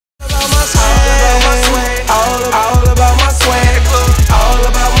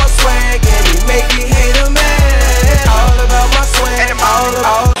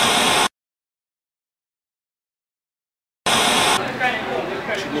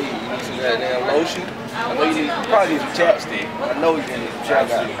goddamn lotion. I know you probably need some chapstick. I know you need some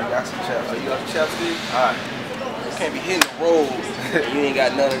chapstick. I got some chapstick. You got some chapstick? Alright. You can't be hitting the road. You ain't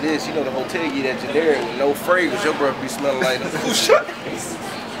got none of this. You know the hotel get that generic with no fragrance. Your breath be smelling like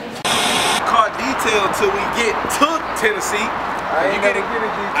car detail till we get to Tennessee. I ain't gonna get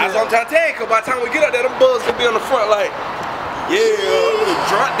it. That's what I'm trying to tell you, cause by the time we get up there, them bugs will be on the front like,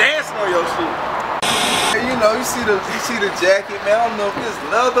 yeah, drunk dancing on your shit. Hey, you know, you see the jacket, man. I don't know if it's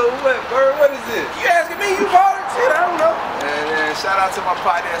leather or what, bird. What is it? You asking me? You bought it? Shit, I don't know. Man, shout out to my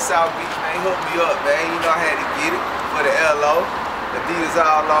partner at South Beach, man. He hooked me up, man. You know I had to get it for the LO. The Adidas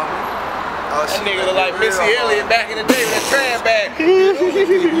all on me. Oh, that nigga look like Missy Elliott back in the day with that trash bag.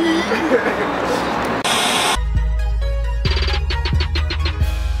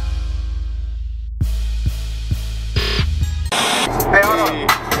 Hey, hold on.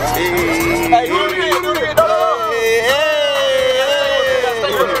 Hey, do it again.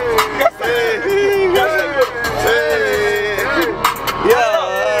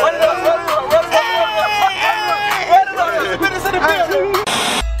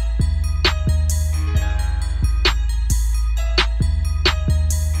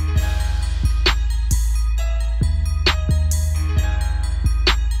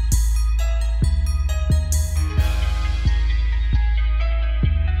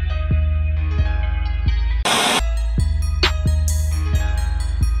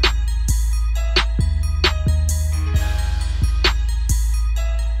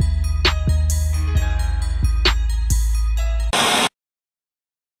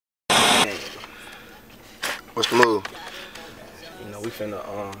 What's the move? You know, we finna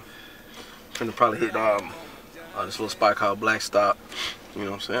probably hit this little spot called Black Stop. You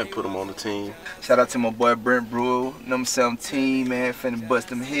know what I'm saying? Put them on the team. Shout out to my boy Brent Brewer, number 17, man. Finna bust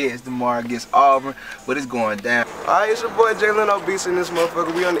them heads tomorrow against Auburn, but it's going down. Alright, it's your boy Jalen Obese in this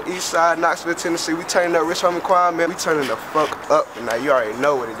motherfucker. We on the east side, Knoxville, Tennessee. We turning up Rich Homie Quan, man. We turning the fuck up. And now you already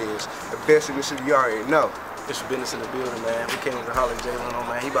know what it is. The best in the city, you already know. It's your business in the building, man. We came to holler at Jalen on,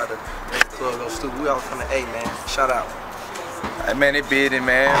 man. He about to make the club go stupid. We all from the A, man. Shout out. Hey, man, they bidding,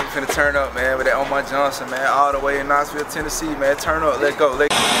 man. We finna turn up, man, with that Omar Johnson, man. All the way in Knoxville, Tennessee, man. Turn up, let's go. And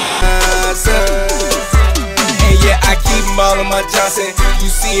yeah, I keep them all on my Johnson. You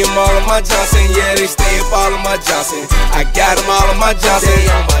see them all on my Johnson. Yeah, they stay up all on my Johnson. I got them all on my Johnson. They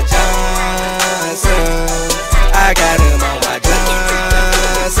on my Johnson. I got them on my Johnson.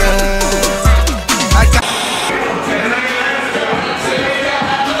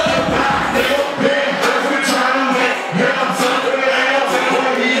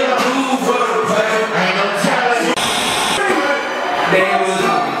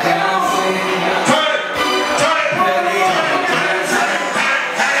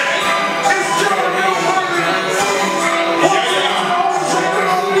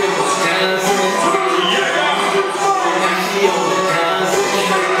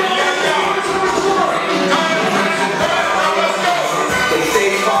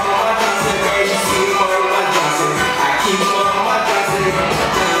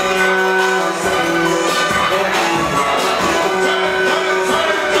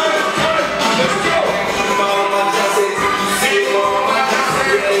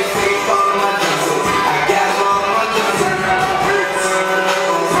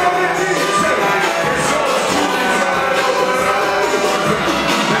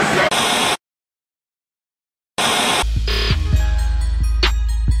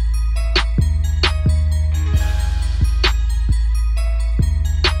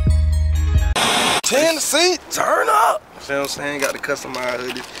 Tennessee, turn up! See what I'm saying? Got the customized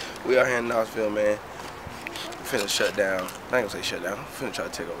hoodies. We out here in Knoxville, man. We finna shut down. I ain't gonna say shut down. We finna try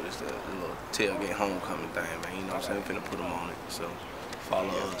to take over this little tailgate homecoming thing, man. You know what I'm saying? We finna put them on it. So follow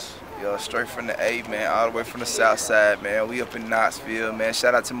us. Yo, straight from the A, man, all the way from the south side, man. We up in Knoxville, man.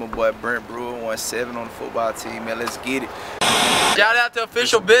 Shout out to my boy Brent Brewer, 17 on the football team, man. Let's get it. Shout out to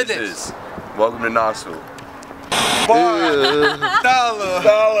Official Business. Welcome to Knoxville. Bar, dollar,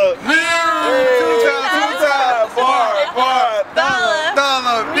 two times, bar,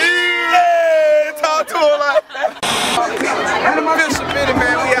 dollar, yeah, talk to her like that. Official Business,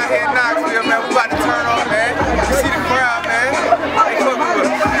 man, we out here in Knoxville, man. We about to turn on, man. You see the crowd, man. Hey, fuck with us.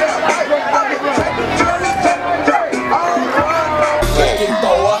 Looking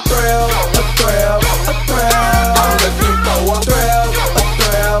for a thrill, a thrill, a thrill. I'm looking for a thrill, a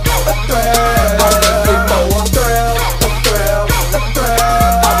thrill, a thrill. I'm looking for a thrill, a thrill, a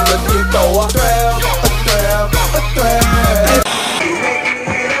thrill.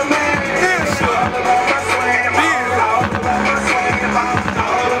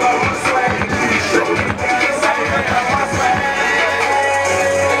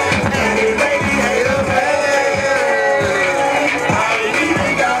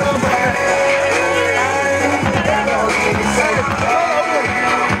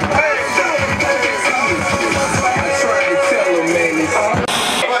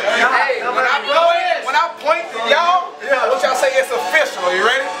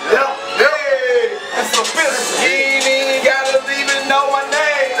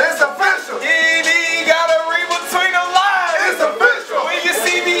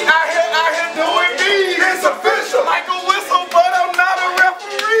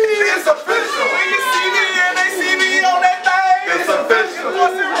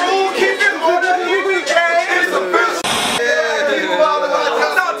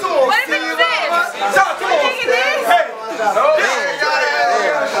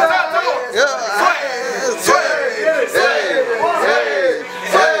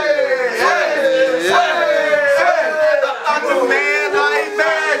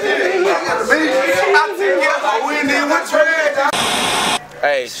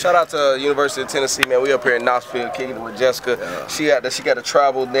 Hey, shout out to University of Tennessee, man. We up here in Knoxville kicking it with Jessica. Yeah. She got a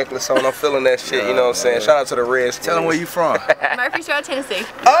tribal necklace on. I'm feeling that shit, you know what I'm saying? Shout out to the Reds. Tell them where you from. Murfreesboro, Tennessee.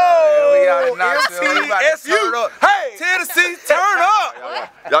 Oh, we out in Knoxville. We about to turn up. Hey, Tennessee, turn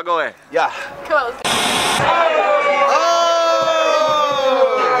up. y'all go in. Yeah. Come on, let's go.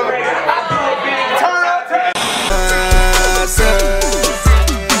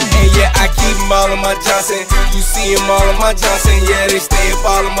 I keep them all on my Johnson. You see them all on my Johnson. Yeah, they stay up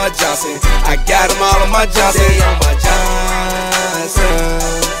all on my Johnson. I got them all on my Johnson. They on my Johnson.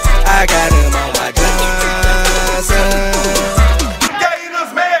 I got them on my Johnson. Gators,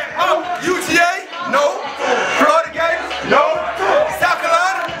 man. Oh, UTA? No. Florida Gators? No. South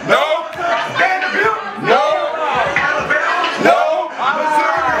Carolina? No. Vanderbilt? No. Alabama? No.